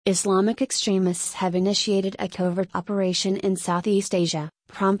Islamic extremists have initiated a covert operation in Southeast Asia,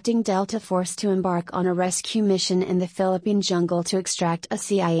 prompting Delta Force to embark on a rescue mission in the Philippine jungle to extract a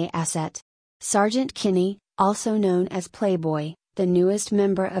CIA asset. Sergeant Kinney, also known as Playboy, the newest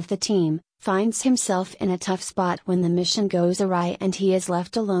member of the team, finds himself in a tough spot when the mission goes awry and he is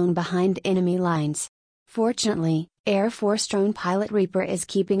left alone behind enemy lines. Fortunately, Air Force drone pilot Reaper is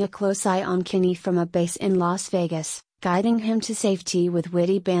keeping a close eye on Kinney from a base in Las Vegas, guiding him to safety with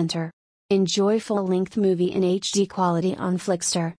witty banter. Enjoy full-length movie in HD quality on Flixtor.